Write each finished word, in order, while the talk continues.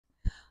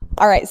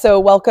All right, so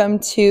welcome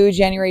to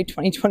January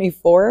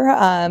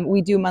 2024.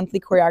 We do monthly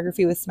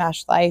choreography with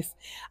SmashLife.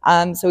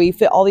 So we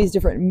fit all these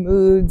different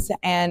moods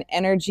and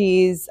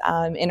energies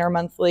in our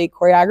monthly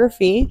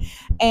choreography.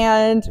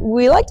 And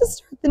we like to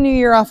start the new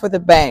year off with a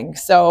bang.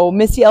 So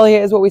Missy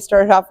Elliot is what we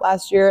started off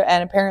last year,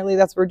 and apparently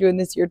that's what we're doing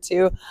this year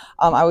too.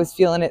 I was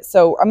feeling it.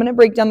 So I'm gonna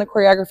break down the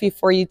choreography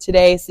for you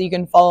today so you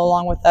can follow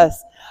along with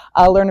us.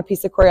 Learn a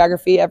piece of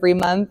choreography every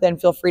month, and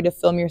feel free to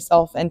film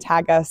yourself and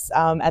tag us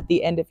at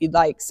the end if you'd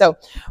like. So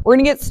we're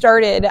gonna get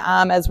started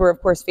as we're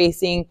of course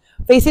facing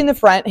the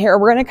front here.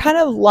 We're gonna kind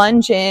of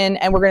lunge in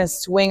and we're gonna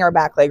swing our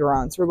back leg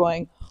around. So we're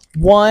going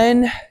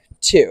 1,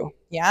 2,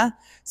 yeah?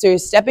 So you're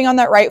stepping on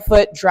that right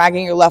foot,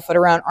 dragging your left foot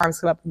around, arms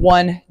come up,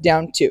 1,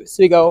 down, 2.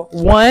 So we go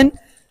 1,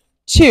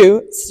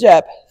 2,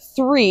 step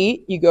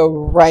 3, you go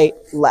right,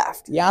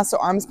 left, yeah? So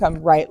arms come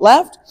right,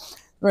 left.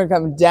 We're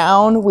gonna come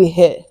down, we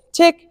hit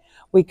tick,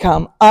 we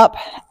come up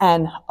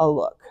and a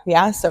look,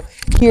 yeah? So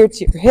here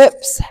to your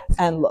hips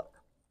and look.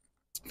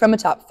 From the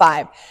top,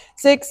 5,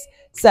 6,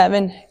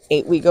 7,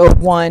 8. We go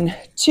 1,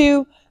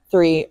 2,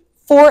 3,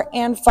 4,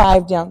 and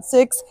 5, down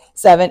 6,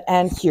 7,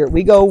 and here.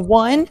 We go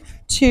 1,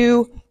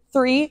 2,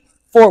 3,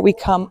 4. We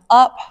come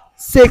up,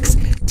 6,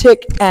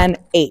 tick, and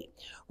 8.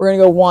 We're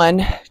gonna go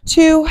 1,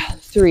 2,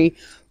 3,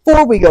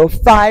 4. We go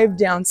 5,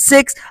 down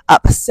 6,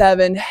 up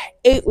 7,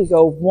 8. We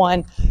go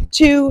 1,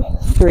 2,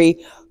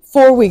 3,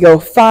 4. We go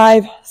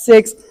 5,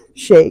 6,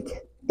 shake,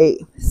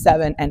 8,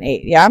 7, and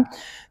 8, yeah?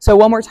 So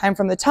one more time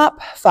from the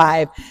top,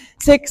 5,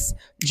 6,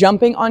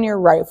 jumping on your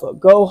right foot.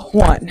 Go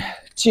 1,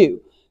 2,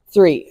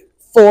 3,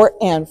 4,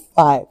 and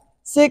 5,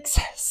 6,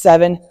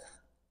 7,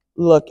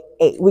 look,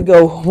 8. We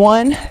go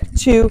 1,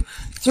 2,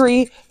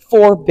 3,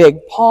 4,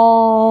 big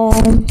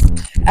palms,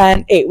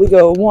 and 8. We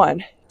go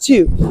 1,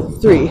 2,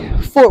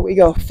 3, 4. We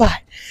go 5,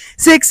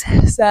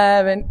 6,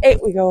 7,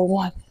 8. We go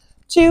 1,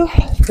 2,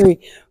 3,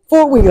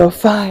 4. We go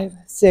 5,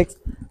 6,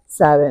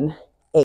 7,